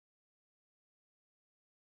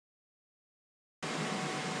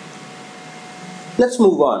Let's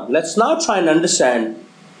move on. Let's now try and understand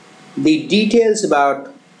the details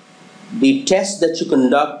about the test that you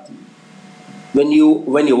conduct when your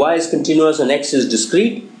y is continuous and x is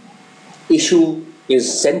discrete. Issue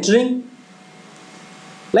is centering.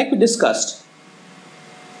 Like we discussed,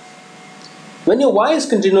 when your y is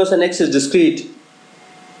continuous and x is discrete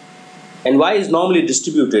and y is normally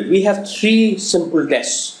distributed, we have three simple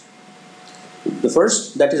tests. The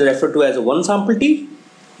first, that is referred to as a one sample t.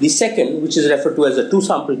 The second, which is referred to as a two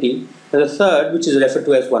sample t. And the third, which is referred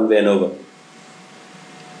to as one way ANOVA.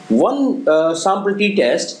 One sample t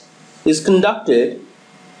test is conducted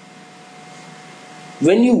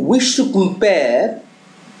when you wish to compare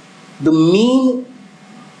the mean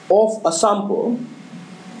of a sample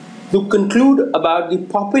to conclude about the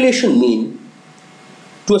population mean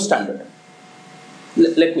to a standard.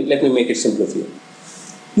 Let me make it simpler for you.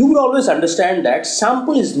 You would always understand that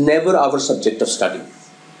sample is never our subject of study.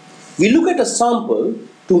 We look at a sample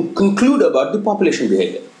to conclude about the population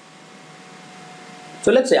behavior.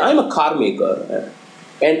 So let's say I'm a car maker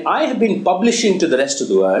and I have been publishing to the rest of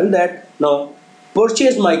the world that now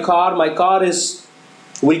purchase my car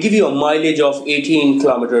will give you a mileage of 18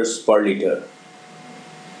 kilometers per liter.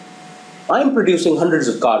 I'm producing hundreds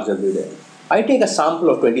of cars every day. I take a sample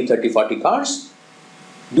of 20, 30, 40 cars,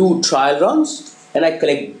 do trial runs, and I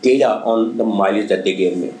collect data on the mileage that they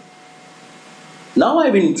gave me. Now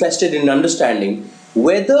I'm interested in understanding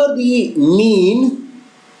whether the mean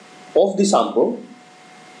of the sample,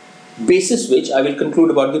 basis which I will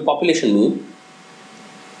conclude about the population mean,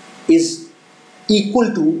 is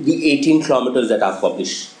equal to the 18 kilometers that I've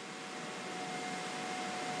published.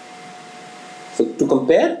 So to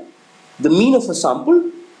compare the mean of a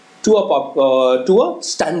sample to a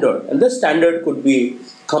standard, and the standard could be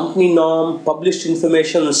company norm, published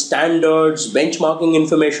information, standards, benchmarking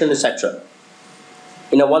information, etc.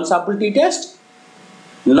 In a one sample t test,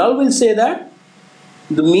 null will say that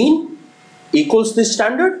the mean equals the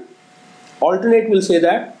standard, alternate will say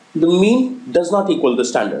that the mean does not equal the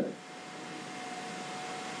standard.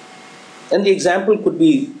 And the example could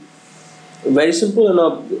be very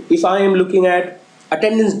simple. If I am looking at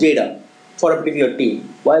attendance data for a particular team,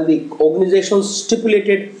 while the organization's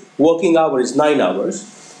stipulated working hour is 9 hours,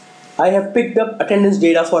 I have picked up attendance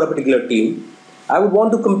data for a particular team. I would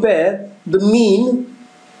want to compare the mean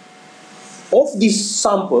of this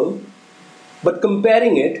sample, but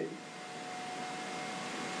comparing it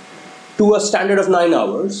to a standard of 9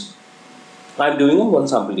 hours, I'm doing a one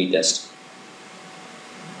sample t test.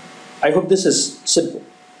 I hope this is simple.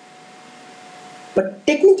 But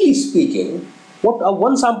technically speaking, what a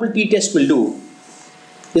one sample t test will do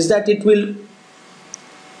is that it will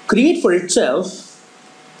create for itself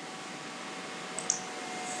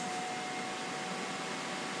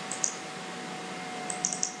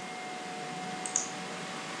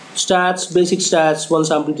stats, basic stats, one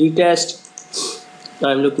sample t test.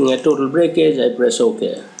 I'm looking at total breakage, I press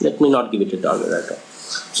OK. Let me not give it a target at all.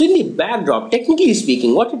 So in the backdrop, technically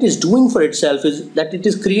speaking, what it is doing for itself is that it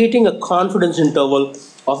is creating a confidence interval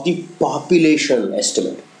of the population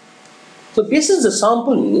estimate. So this is the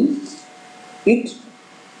sample mean. It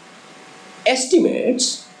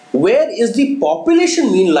estimates where is the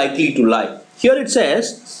population mean likely to lie. Here it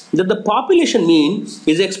says that the population mean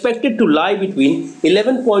is expected to lie between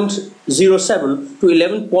 11.07 to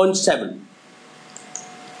 11.7.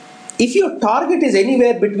 If your target is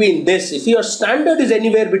anywhere between this, if your standard is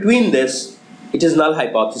anywhere between this, it is null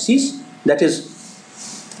hypothesis. That is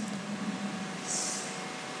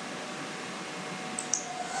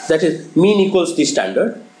mean equals the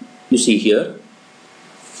standard, you see here.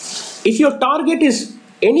 If your target is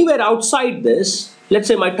anywhere outside this, let's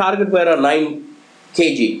say my target were a 9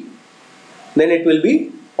 kg, then it will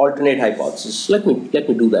be alternate hypothesis. Let me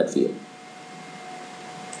do that for you.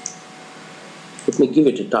 Let me give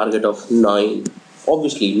it a target of 9.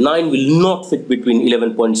 Obviously 9 will not fit between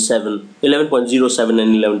 11.07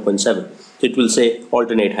 and 11.7. It will say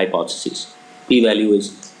alternate hypothesis. P-value is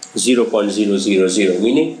 0.000,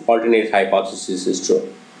 meaning alternate hypothesis is true.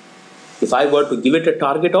 If I were to give it a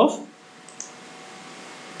target of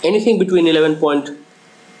anything between 11.07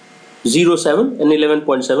 and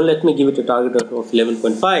 11.7, let me give it a target of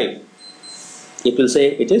 11.5. It will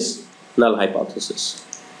say it is null hypothesis.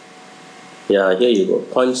 Yeah, here you go,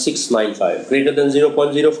 0.695, greater than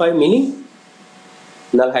 0.05, meaning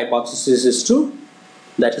null hypothesis is true.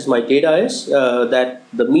 That is, my data is that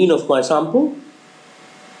the mean of my sample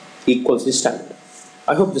equals the standard.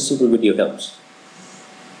 I hope this simple video helps.